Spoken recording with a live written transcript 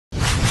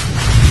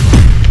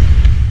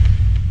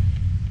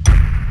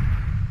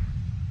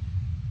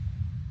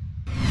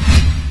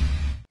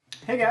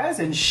Hey guys,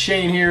 and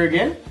Shane here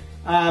again.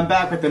 I'm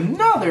back with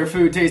another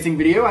food tasting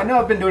video. I know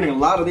I've been doing a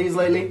lot of these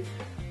lately,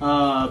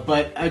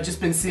 but I've just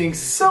been seeing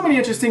so many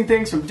interesting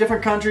things from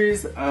different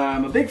countries.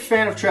 I'm a big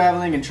fan of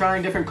traveling and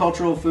trying different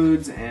cultural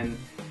foods, and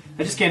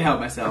I just can't help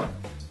myself.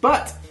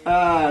 But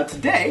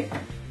today,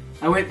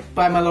 I went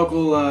by my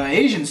local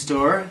Asian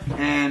store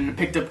and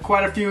picked up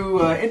quite a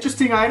few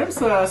interesting items,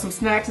 some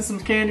snacks and some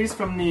candies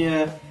from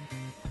the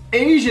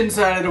Asian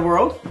side of the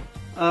world.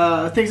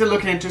 Things that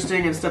look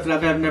interesting and stuff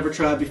that I've never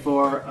tried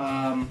before,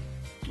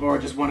 or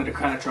just wanted to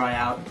kind of try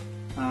out.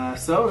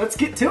 So let's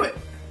get to it.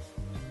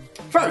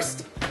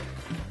 First,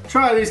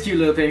 try these cute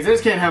little things. I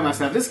just can't help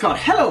myself. This is called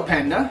Hello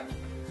Panda.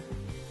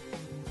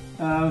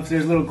 If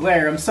there's a little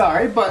glare, I'm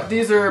sorry, but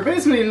these are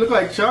basically look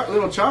like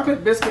little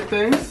chocolate biscuit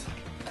things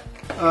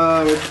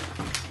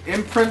with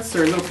imprints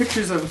or little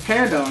pictures of a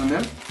panda on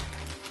them.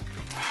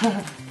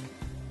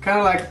 Kind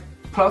of like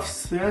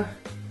puffs, yeah.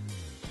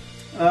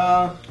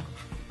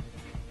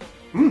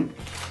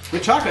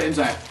 With chocolate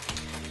inside.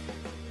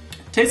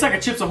 Tastes like a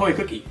Chips Ahoy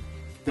cookie.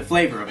 The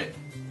flavor of it.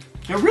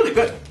 They're really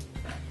good.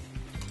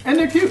 And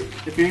they're cute.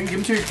 If you can give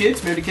them to your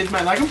kids, maybe the kids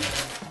might like them.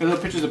 Got little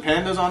pictures of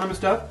pandas on them and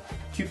stuff.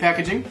 Cute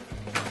packaging.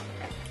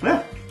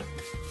 Yeah.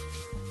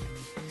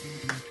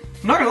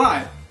 I'm not gonna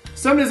lie.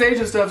 Some of this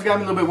Asian stuff's got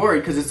me a little bit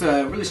worried because it's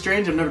really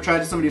strange. I've never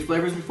tried some of these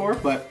flavors before,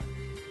 but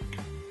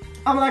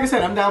like I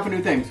said, I'm down for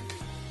new things.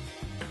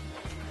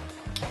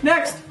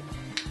 Next,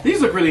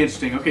 these look really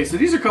interesting. Okay, so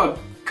these are called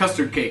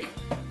custard cake.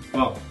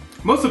 Well,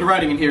 most of the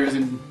writing in here is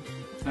in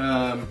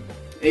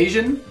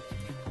Asian.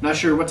 Not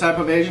sure what type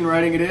of Asian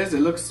writing it is. It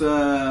looks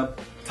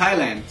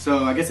Thailand,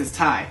 so I guess it's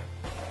Thai.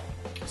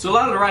 So a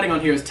lot of the writing on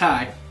here is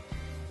Thai,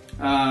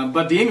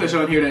 but the English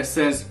on here that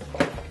says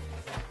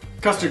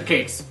custard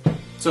cakes.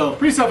 So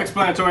pretty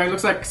self-explanatory. It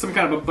looks like some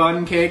kind of a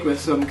bun cake with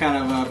some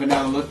kind of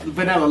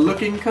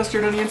vanilla-looking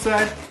custard on the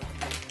inside.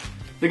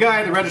 The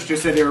guy at the register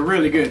said they were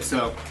really good,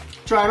 so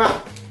try them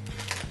out.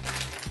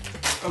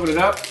 Open it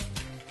up.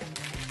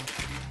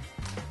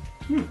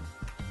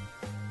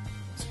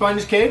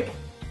 Sponge cake,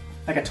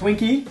 like a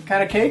Twinkie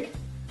kind of cake.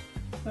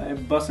 I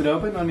bust it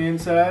open on the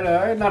inside.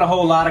 Alright, not a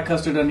whole lot of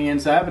custard on the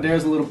inside, but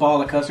there's a little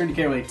ball of custard. You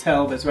can't really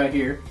tell, but it's right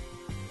here.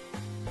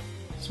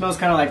 Smells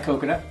kind of like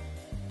coconut.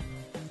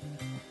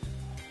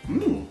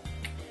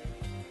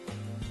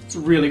 It's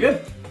really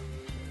good.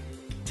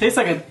 Tastes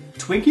like a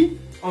Twinkie,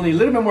 only a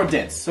little bit more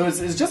dense. So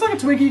it's just like a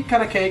Twinkie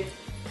kind of cake.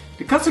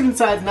 The custard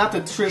inside is not the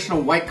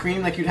traditional white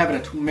cream like you'd have in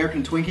an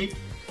American Twinkie.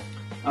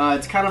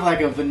 It's kind of like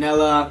a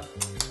vanilla,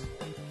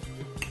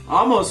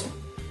 almost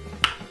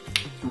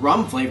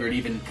rum flavored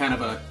even, kind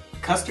of a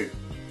custard.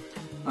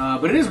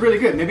 But it is really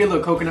good. Maybe a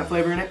little coconut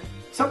flavor in it.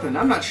 Something,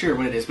 I'm not sure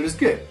what it is, but it's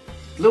good.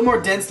 A little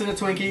more dense than a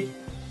Twinkie.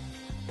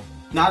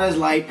 Not as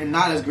light and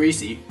not as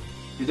greasy.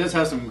 It does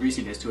have some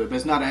greasiness to it, but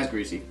it's not as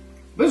greasy.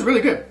 But it's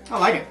really good. I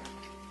like it.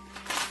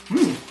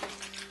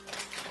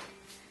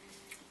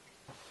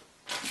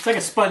 It's like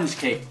a sponge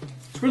cake.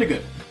 It's really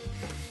good.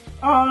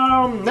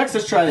 Next,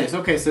 let's try this.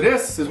 Okay, so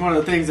this is one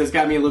of the things that's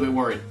got me a little bit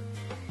worried.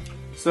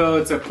 So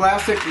it's a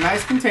plastic,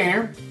 nice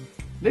container.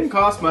 Didn't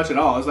cost much at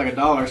all. It's like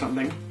 $1 or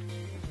something.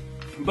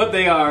 But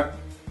they are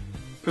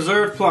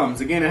preserved plums.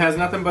 Again, it has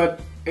nothing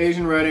but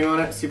Asian writing on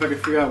it. See if I can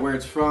figure out where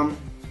it's from.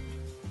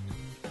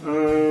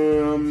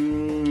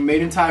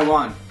 Made in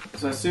Taiwan.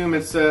 So I assume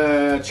it's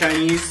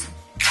Chinese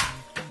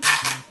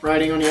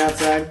writing on the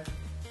outside.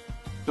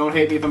 Don't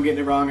hate me if I'm getting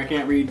it wrong. I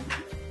can't read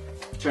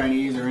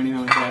Chinese or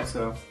anything like that.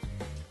 So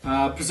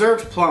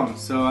preserved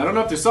plums. So I don't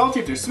know if they're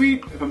salty, if they're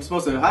sweet, if I'm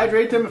supposed to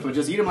hydrate them, if I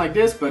just eat them like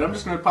this, but I'm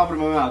just going to pop it in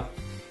my mouth.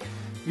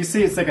 You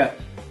see it's like a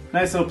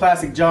nice little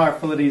plastic jar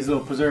full of these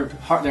little preserved,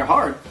 they're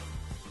hard.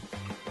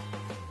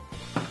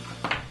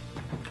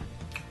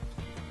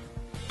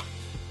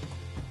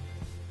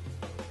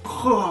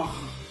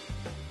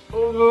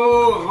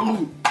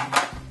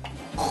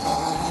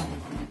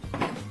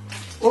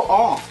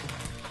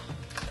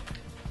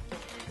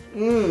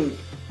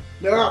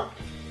 Yeah.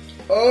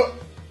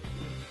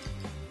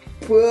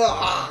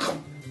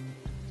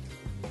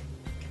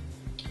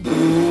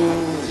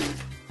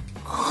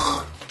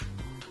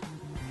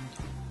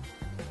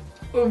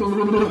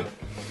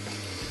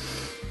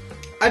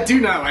 I do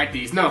not like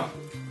these, no.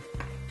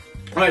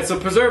 Alright, so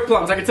preserved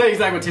plums, I can tell you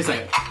exactly what it tastes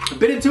like. I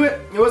bit into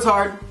it, it was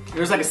hard. There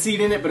was like a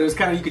seed in it, but it was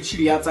kind of, you could chew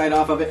the outside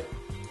off of it.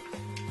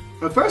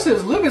 At first it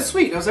was a little bit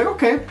sweet. I was like,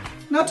 okay,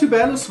 not too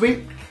bad, a little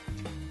sweet.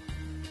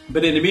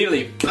 But then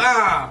immediately,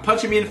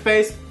 punching me in the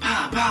face,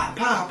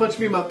 punching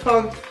me in my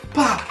tongue,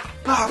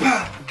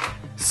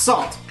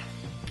 salt.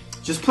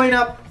 Just plain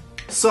up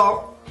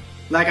salt,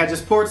 like I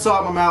just poured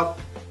salt in my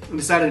mouth and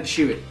decided to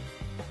chew it.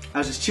 I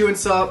was just chewing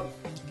salt,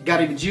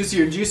 got even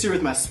juicier and juicier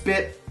with my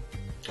spit.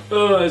 It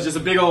was just a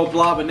big old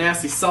blob of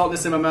nasty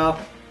saltness in my mouth,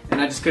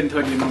 and I just couldn't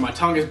touch it anymore. My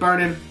tongue is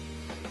burning.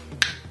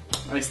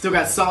 I still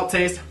got salt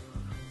taste.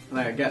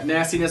 I got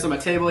nastiness on my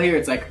table here.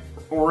 It's like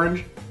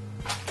orange.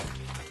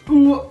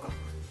 Ooh.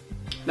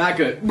 Not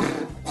good.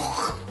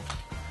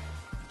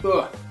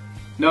 Ugh.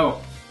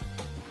 No.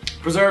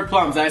 Preserved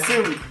plums. I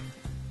assume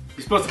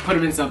you're supposed to put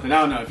them in something.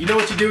 I don't know. If you know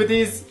what you do with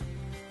these,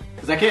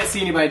 Because I can't see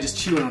anybody just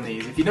chewing on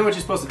these. If you know what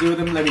you're supposed to do with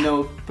them, let me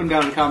know. Put them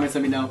down in the comments,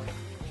 let me know.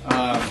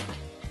 But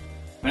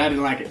I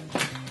didn't like it.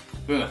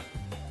 Ugh.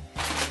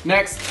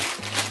 Next.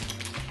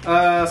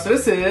 So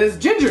this is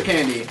ginger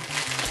candy.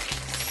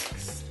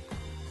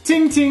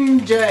 Ting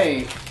Ting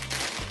J.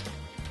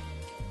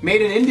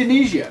 Made in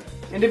Indonesia.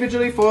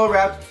 Individually foil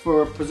wrapped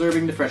for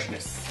preserving the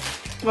freshness.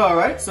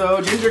 Alright,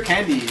 so ginger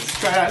candies.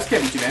 Try it out. This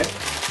can't be too bad.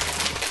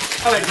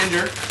 I like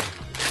ginger.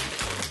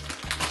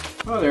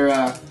 Oh,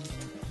 they're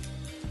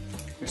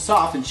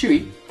soft and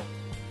chewy.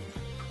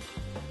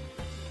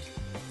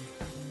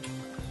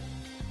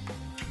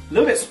 A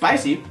little bit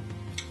spicy.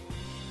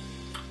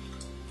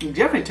 You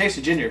definitely taste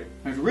the ginger.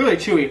 It's really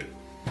chewy.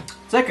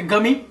 It's like a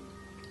gummy,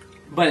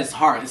 but it's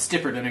hard. It's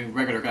stiffer than a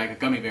regular, like a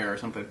gummy bear or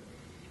something.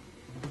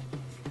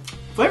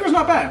 Flavor's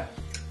not bad.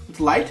 It's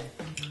light,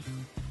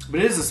 but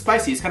it is a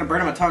spicy. It's kind of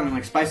burning my tongue and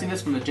like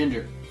spiciness from the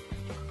ginger.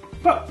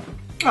 But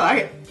I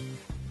like it.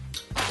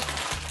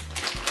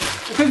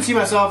 I couldn't see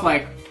myself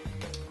like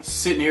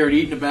sitting here and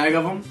eating a bag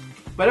of them,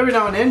 but every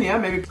now and then, yeah,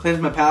 maybe cleanse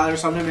my palate or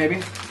something.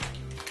 Maybe.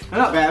 They're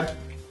not bad.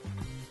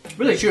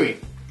 Really chewy.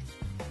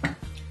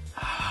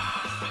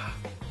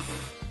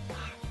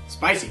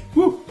 Spicy.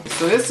 Woo.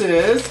 So this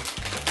is,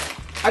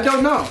 I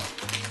don't know.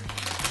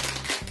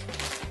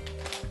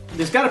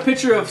 There's got a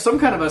picture of some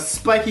kind of a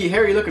spiky,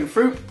 hairy looking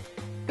fruit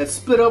that's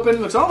split open.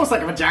 Looks almost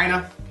like a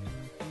vagina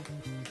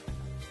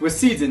with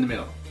seeds in the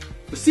middle.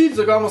 The seeds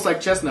look almost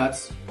like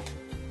chestnuts.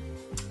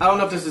 I don't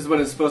know if this is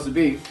what it's supposed to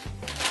be,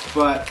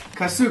 but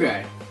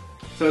kasugai.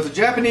 So it's a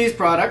Japanese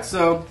product,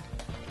 so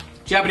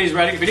Japanese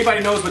writing. If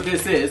anybody knows what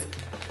this is,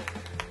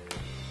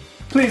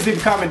 please leave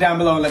a comment down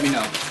below and let me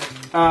know.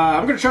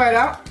 I'm gonna try it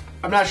out.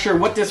 I'm not sure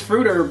what this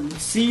fruit or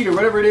seed or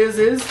whatever it is,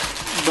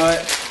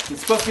 but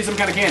it's supposed to be some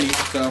kind of candy,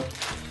 so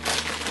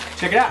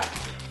check it out.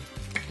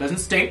 Doesn't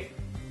stink.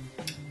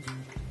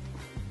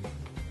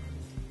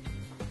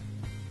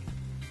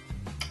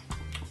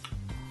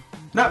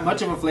 Not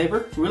much of a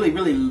flavor. Really,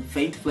 really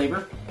faint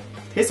flavor.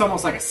 Tastes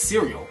almost like a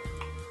cereal.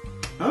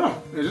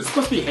 Oh, is this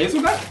supposed to be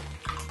hazelnut?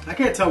 I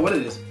can't tell what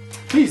it is.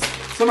 Please,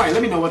 somebody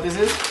let me know what this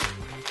is.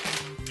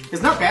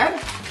 It's not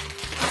bad.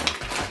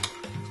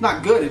 It's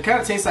not good. It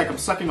kind of tastes like I'm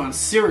sucking on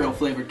cereal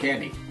flavored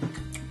candy.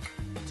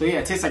 So yeah,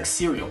 it tastes like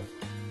cereal.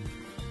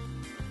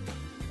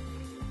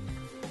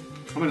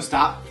 I'm gonna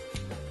stop.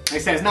 Like I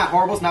said, it's not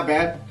horrible, it's not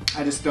bad.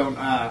 I just don't,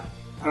 I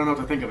don't know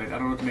what to think of it. I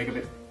don't know what to make of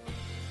it.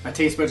 My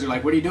taste buds are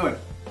like, what are you doing?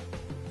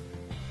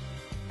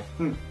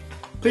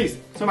 Please,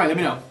 somebody let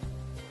me know.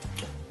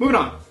 Moving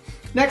on.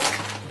 Next.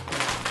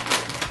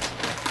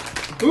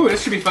 Ooh,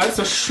 this should be fun.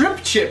 So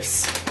shrimp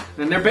chips.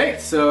 And they're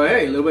baked, so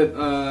hey, a little bit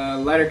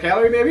lighter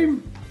calorie maybe.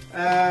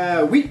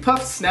 Wheat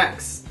puff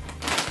snacks.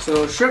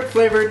 So shrimp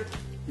flavored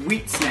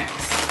wheat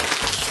snacks.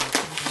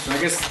 So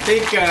I guess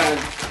think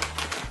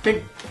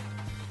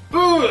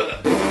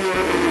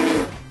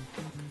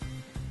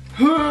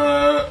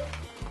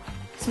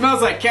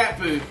smells like cat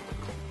food.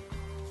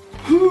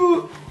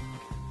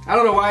 I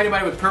don't know why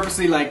anybody would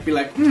purposely like be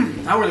like,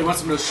 I really want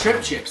some of those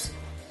shrimp chips.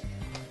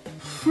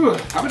 I'm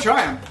gonna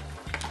try them.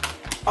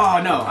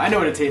 Oh no, I know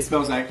what it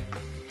smells like.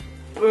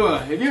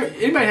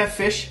 Anybody have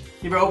fish?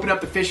 You ever open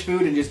up the fish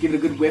food and just give it a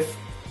good whiff?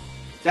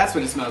 That's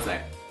what it smells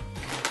like.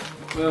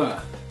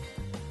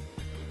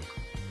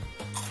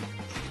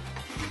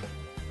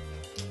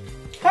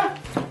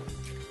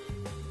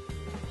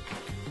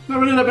 Not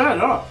really that bad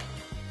at all.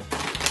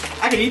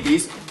 I could eat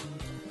these.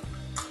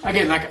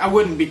 Again, like I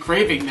wouldn't be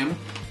craving them.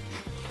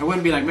 I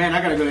wouldn't be like, man,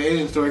 I gotta go to the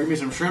Asian store and give me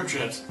some shrimp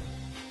chips.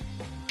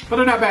 But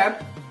they're not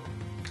bad.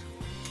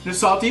 They're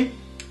salty.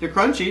 They're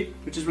crunchy,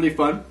 which is really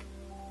fun.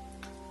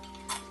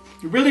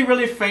 Really,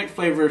 really faint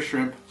flavor of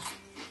shrimp.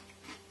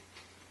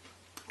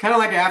 Kind of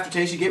like an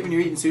aftertaste you get when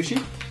you're eating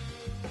sushi.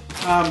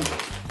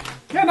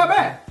 Yeah, not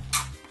bad.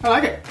 I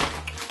like it.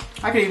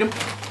 I can eat them.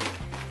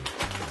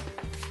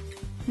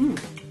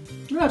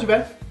 Not too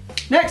bad.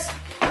 Next.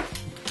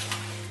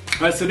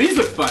 Alright, so these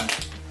look fun.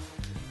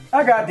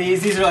 I got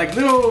these. These are like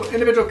little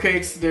individual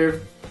cakes. They're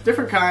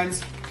different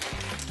kinds.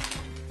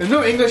 There's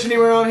no English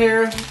anywhere on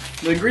here.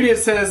 The ingredient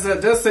says,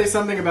 does say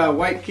something about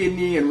white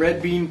kidney and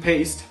red bean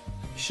paste,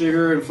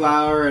 sugar and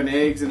flour and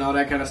eggs and all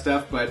that kind of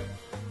stuff, but it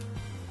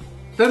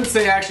doesn't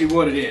say actually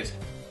what it is.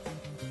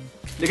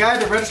 The guy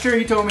at the register,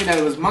 he told me that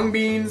it was mung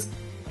beans,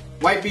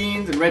 white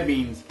beans, and red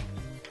beans.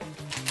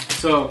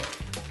 So,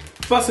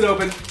 bust it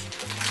open.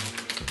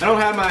 I don't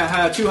have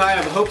my too high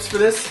of hopes for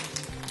this,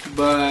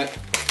 but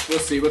we'll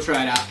see. We'll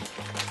try it out.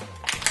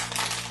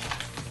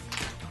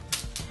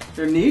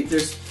 They're neat.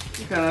 There's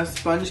kind of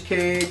sponge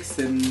cakes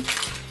and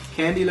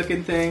candy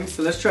looking things.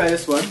 So let's try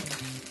this one.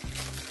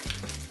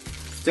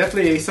 It's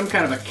definitely some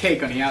kind of a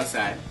cake on the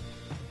outside.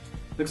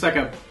 Looks like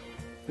a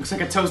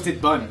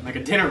toasted bun, like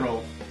a dinner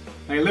roll.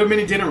 Like a little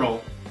mini dinner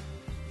roll.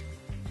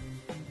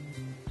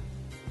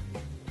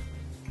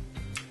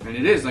 And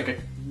it is like a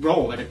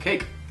roll, like a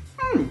cake.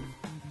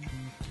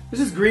 This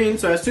is green,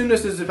 so I assume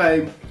this is, if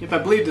I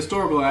believe the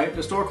store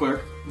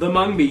clerk, the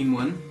mung bean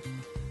one.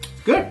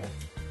 It's good.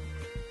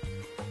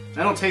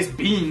 I don't taste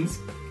beans.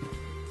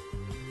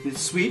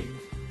 It's sweet.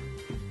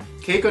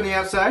 Cake on the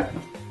outside.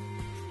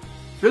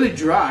 Really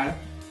dry.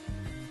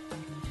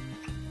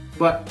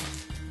 But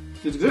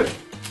it's good.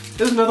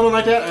 There's another one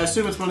like that. I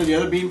assume it's one of the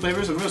other bean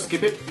flavors. I'm gonna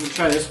skip it and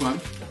try this one.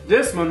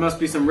 This one must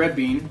be some red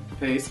bean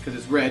paste because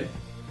it's red.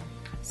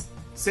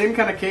 Same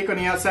kind of cake on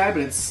the outside,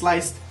 but it's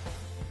sliced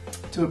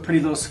to a pretty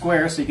little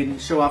square so you can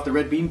show off the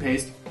red bean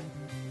paste.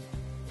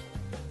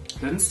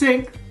 Doesn't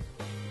stink.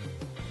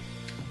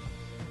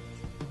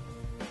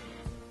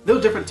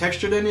 Little different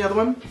texture than the other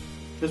one.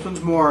 This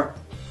one's more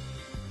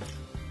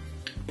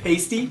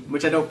pasty,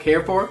 which I don't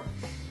care for.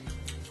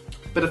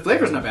 But the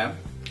flavor's not bad.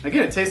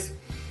 Again,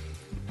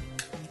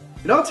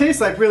 it all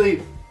tastes like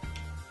really,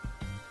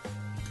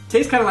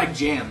 tastes kind of like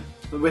jam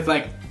with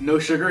like no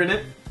sugar in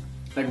it.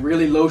 Like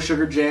really low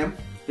sugar jam.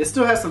 It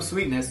still has some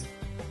sweetness,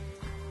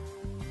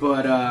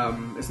 but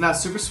it's not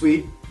super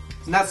sweet.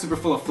 It's not super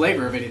full of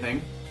flavor of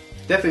anything.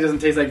 Definitely doesn't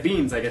taste like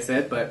beans, like I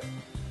said, but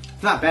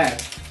it's not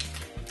bad.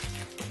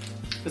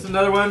 There's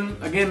another one.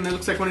 Again, it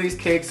looks like one of these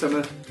cakes, so I'm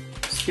gonna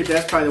skip that.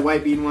 That's probably the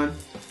white bean one.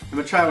 I'm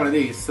gonna try one of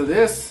these. So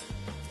this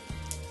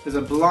is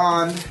a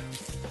blonde,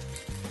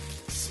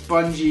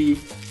 spongy,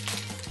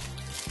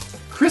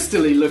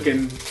 crystally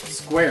looking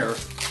square.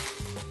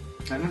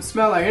 That doesn't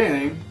smell like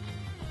anything.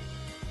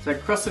 It's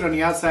like crusted on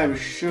the outside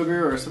with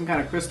sugar or some kind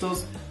of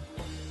crystals.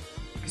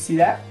 You see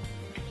that?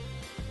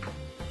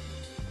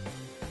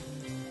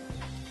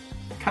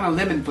 Kind of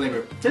lemon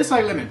flavor. Tastes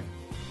like lemon.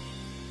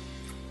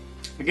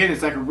 Again,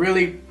 it's like a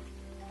really,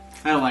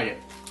 I don't like it.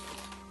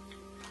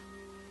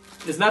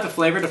 It's not the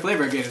flavor. The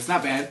flavor, again, it's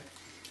not bad.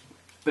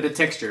 But the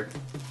texture.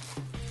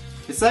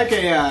 It's like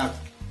a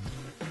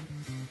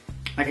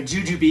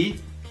jujube.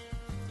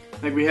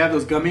 Like we have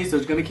those gummies,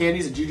 those gummy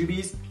candies, the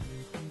jujubes.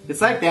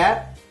 It's like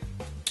that,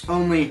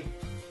 only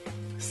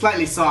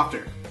slightly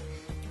softer.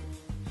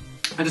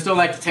 I just don't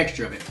like the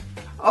texture of it.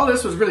 All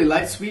this was really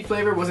light sweet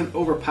flavor, wasn't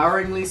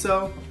overpoweringly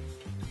so.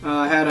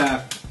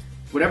 Had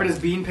whatever this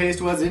bean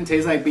paste was, it didn't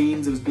taste like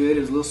beans, it was good, it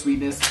was a little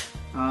sweetness.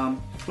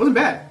 It wasn't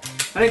bad.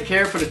 I didn't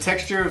care for the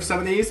texture of some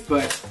of these,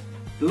 but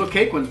the little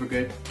cake ones were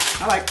good.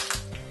 I like.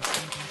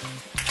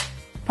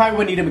 Probably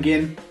wouldn't eat them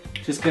again,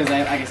 just because,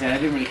 like I said, I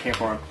didn't really care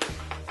for them.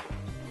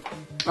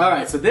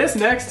 Alright, so this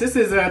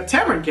is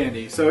tamarind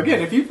candy. So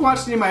again, if you've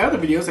watched any of my other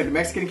videos, like the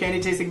Mexican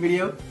candy tasting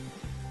video,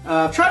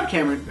 tried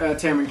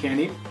tamarind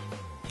candy,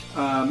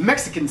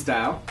 Mexican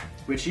style,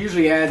 which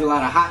usually adds a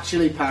lot of hot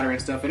chili powder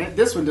and stuff in it.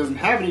 This one doesn't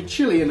have any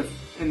chili in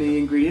the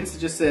ingredients. It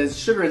just says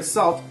sugar and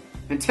salt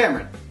and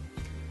tamarind.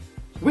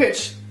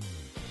 Which,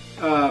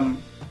 I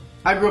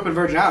grew up in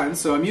Virgin Islands,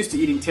 so I'm used to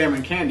eating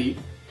tamarind candy.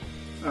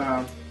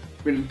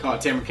 We didn't call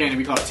it tamarind candy,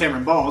 we call it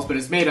tamarind balls, but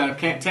it's made out of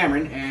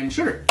tamarind and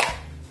sugar.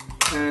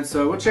 And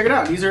so we'll check it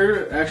out. These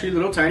are actually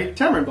little tiny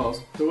tamarind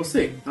balls, so we'll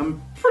see.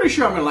 I'm pretty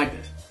sure I'm gonna like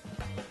this.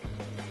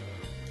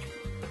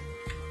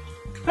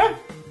 Hey,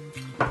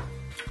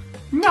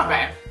 not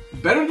bad.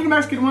 Better than the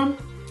Mexican one,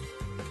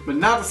 but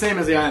not the same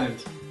as the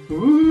island.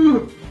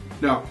 Ooh,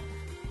 no.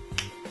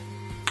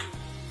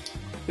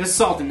 There's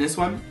salt in this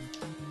one,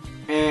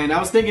 and I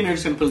was thinking they're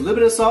just gonna put a little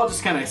bit of salt,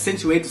 just kind of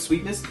accentuate the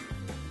sweetness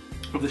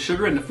of the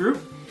sugar and the fruit.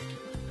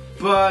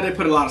 But they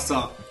put a lot of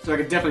salt, so I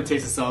could definitely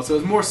taste the salt. So it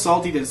was more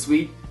salty than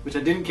sweet, which I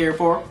didn't care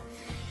for.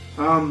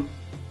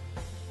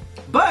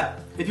 But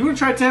if you want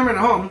to try tamarind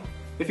at home,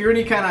 if you're in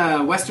any kind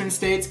of western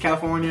states,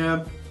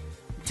 California,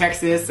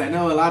 Texas, I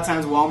know a lot of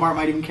times Walmart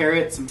might even carry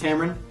it, some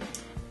tamarind.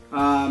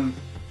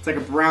 It's like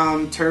a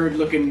brown turd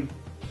looking,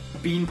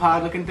 bean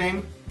pod looking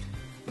thing.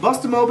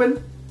 Bust them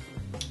open,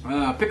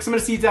 pick some of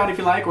the seeds out if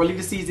you like, or leave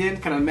the seeds in,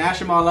 kind of mash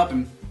them all up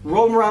and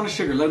roll them around the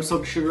sugar, let them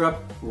soak the sugar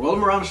up, roll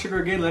them around the sugar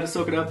again, let it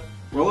soak it up,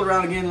 roll it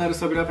around again, let it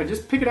soak it up, and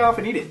just pick it off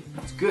and eat it.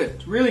 It's good,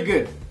 it's really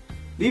good.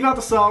 Leave out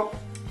the salt,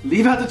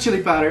 leave out the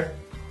chili powder,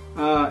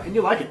 and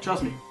you'll like it,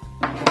 trust me.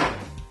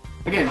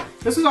 Again,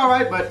 this is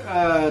alright,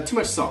 but too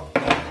much salt.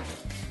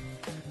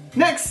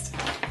 Next!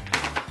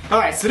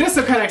 Alright, so this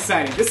I'm kind of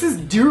excited. This is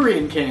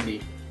durian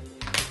candy.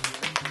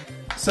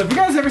 So if you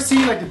guys ever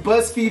seen like the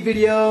BuzzFeed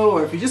video,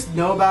 or if you just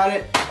know about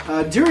it,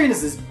 durian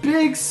is this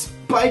big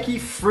spiky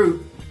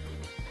fruit,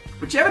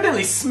 which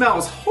evidently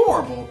smells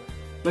horrible,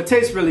 but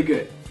tastes really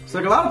good. So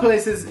like a lot of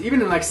places,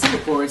 even in like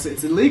Singapore, it's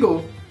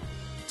illegal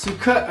to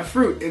cut a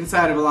fruit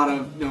inside of a lot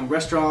of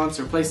restaurants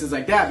or places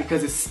like that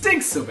because it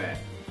stinks so bad.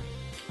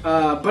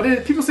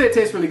 But people say it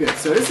tastes really good.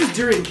 So this is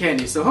durian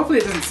candy, so hopefully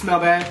it doesn't smell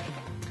bad.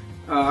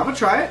 I'm gonna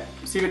try it,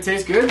 see if it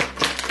tastes good.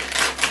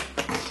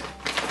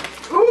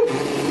 Ooh!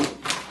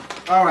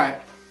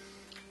 Alright.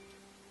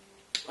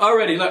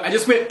 Already, look, I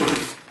just went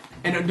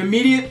and an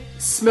immediate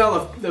smell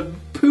of the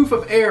poof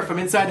of air from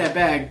inside that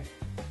bag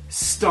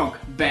stunk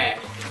bad.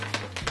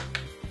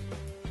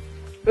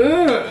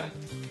 Ugh!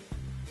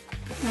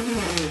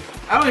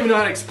 I don't even know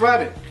how to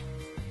describe it.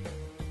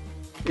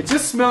 It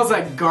just smells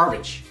like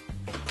garbage.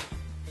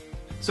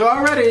 So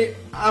already,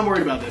 I'm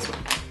worried about this one.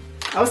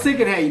 I was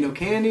thinking, hey,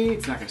 candy,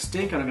 it's not gonna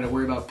stink. I'm not gonna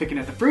worry about picking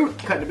at the fruit,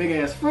 cutting a big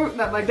ass fruit,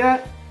 nothing like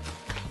that.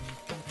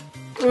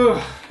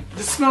 Ugh,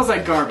 this smells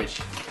like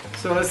garbage.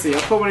 So let's see,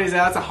 I'll pull one of these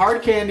out. It's a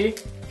hard candy,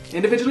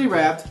 individually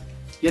wrapped.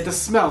 yet the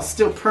smell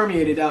still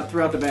permeated out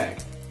throughout the bag.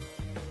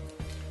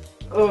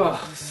 Ugh.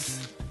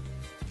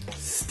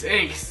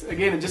 Stinks.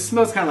 Again, it just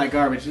smells kind of like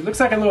garbage. It looks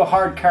like a little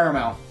hard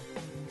caramel.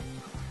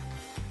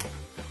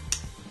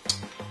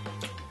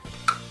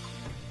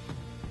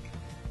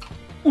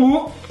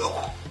 Ooh.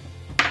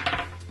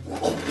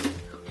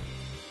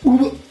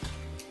 Ooh.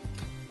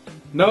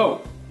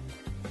 No.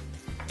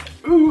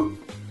 Ooh.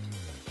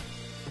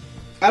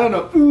 I don't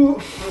know.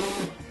 Ooh.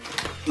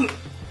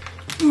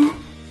 Ooh.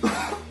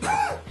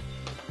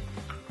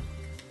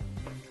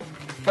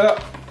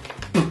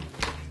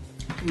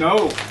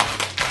 No.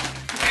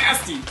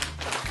 Nasty.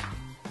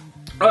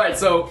 Alright,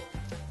 so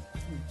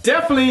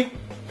definitely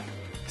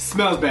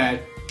smells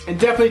bad and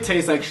definitely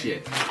tastes like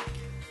shit.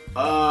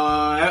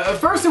 At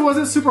first it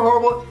wasn't super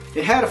horrible.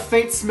 It had a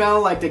faint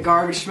smell like the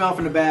garbage smell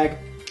from the bag,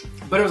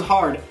 but it was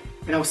hard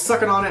and I was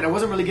sucking on it and I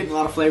wasn't really getting a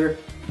lot of flavor.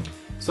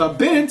 So I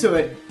bit into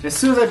it, and as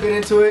soon as I bit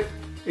into it,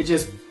 it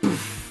just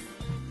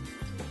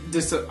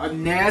a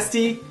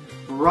nasty,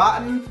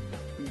 rotten,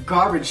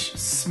 garbage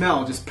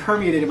smell just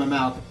permeated in my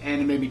mouth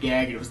and it made me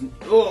gag. It was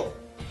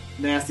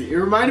nasty. It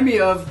reminded me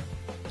of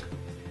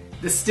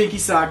the stinky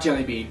sock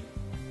jelly bean.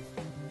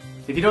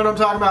 If you don't know what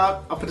I'm talking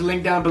about, I'll put the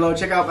link down below.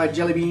 Check out my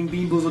jelly bean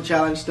Bean Boozled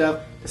challenge stuff.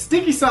 The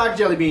stinky sock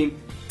jelly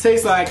bean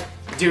tastes like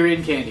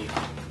durian candy.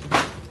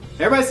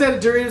 Everybody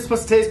said durian is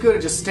supposed to taste good,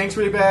 it just stinks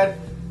really bad.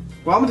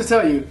 Well, I'm going to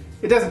tell you,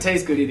 it doesn't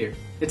taste good either.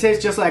 It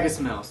tastes just like it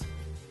smells.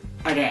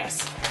 Like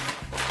ass.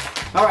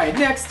 Alright,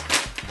 next.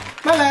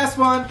 My last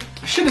one.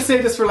 I should have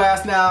saved this for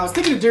last now. I was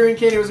thinking the durian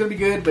candy was going to be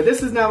good, but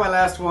this is now my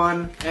last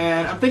one.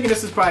 And I'm thinking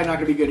this is probably not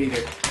going to be good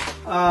either.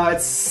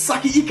 It's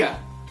sake ika.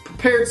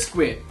 Prepared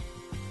squid.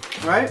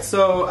 Alright,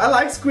 so I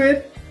like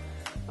squid.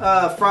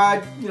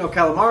 Fried,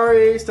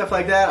 calamari, stuff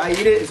like that. I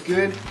eat it, it's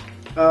good.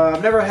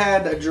 I've never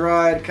had a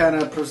dried, kind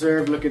of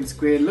preserved looking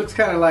squid. It looks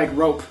kind of like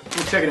rope.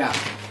 Let's check it out.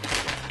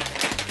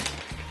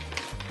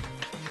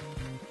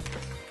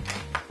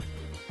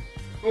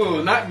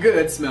 Ooh, not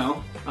good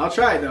smell. I'll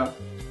try it though.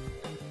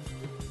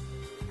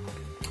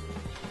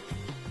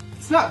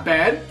 It's not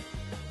bad.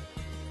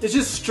 It's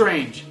just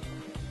strange.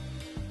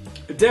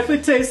 It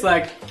definitely tastes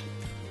like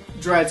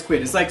dried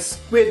squid. It's like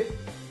squid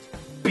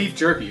beef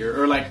jerky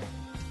or like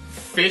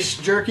fish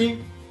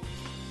jerky.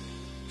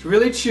 It's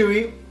really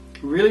chewy,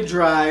 really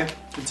dry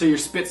until your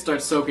spit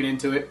starts soaking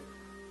into it.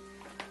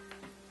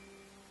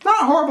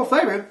 Not a horrible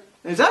flavor.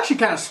 It's actually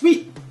kind of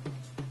sweet,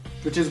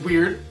 which is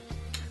weird.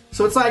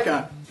 So it's like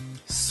a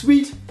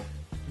sweet,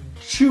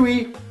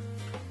 chewy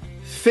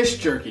fish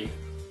jerky.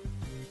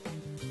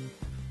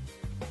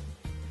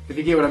 If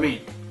you get what I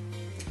mean.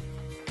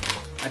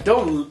 I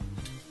don't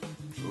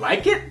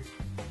like it,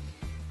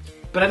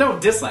 but I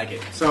don't dislike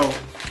it. So,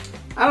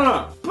 I don't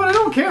know. But I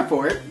don't care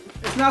for it.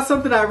 It's not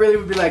something I really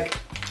would be like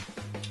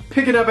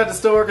picking up at the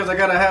store because I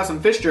gotta have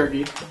some fish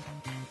jerky.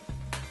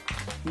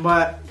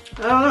 But,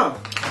 I don't know.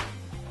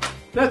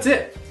 That's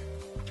it.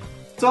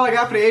 That's all I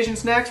got for the Asian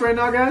snacks right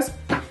now, guys.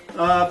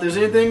 If there's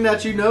anything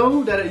that you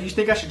know that you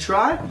think I should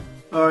try,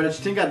 or that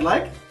you think I'd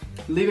like,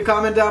 leave a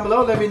comment down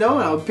below, let me know,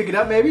 and I'll pick it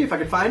up maybe if I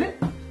can find it.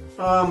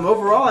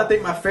 Overall, I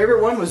think my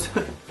favorite one was,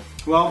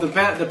 well, the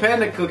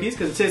panda cookies,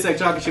 because it tastes like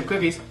chocolate chip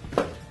cookies.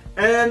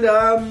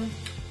 And,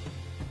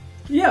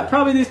 yeah,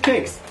 probably these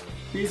cakes.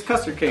 These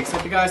custard cakes,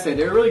 like the guy said,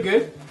 they're really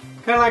good.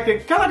 Kind of like a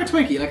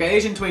Twinkie, like an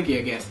Asian Twinkie,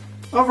 I guess.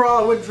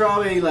 Overall, I wouldn't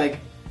probably, like,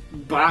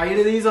 buy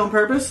any of these on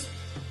purpose,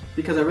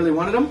 because I really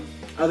wanted them.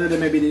 Other than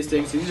maybe these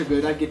things. So these are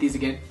good. I'd get these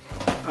again.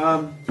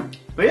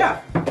 But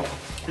yeah.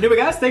 Anyway,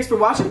 guys, thanks for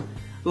watching.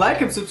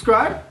 Like and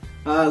subscribe.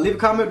 Leave a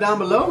comment down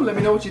below. Let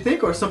me know what you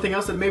think, or something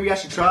else that maybe I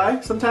should try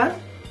sometime.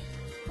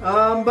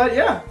 But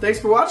yeah, thanks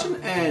for watching,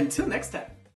 and until next time.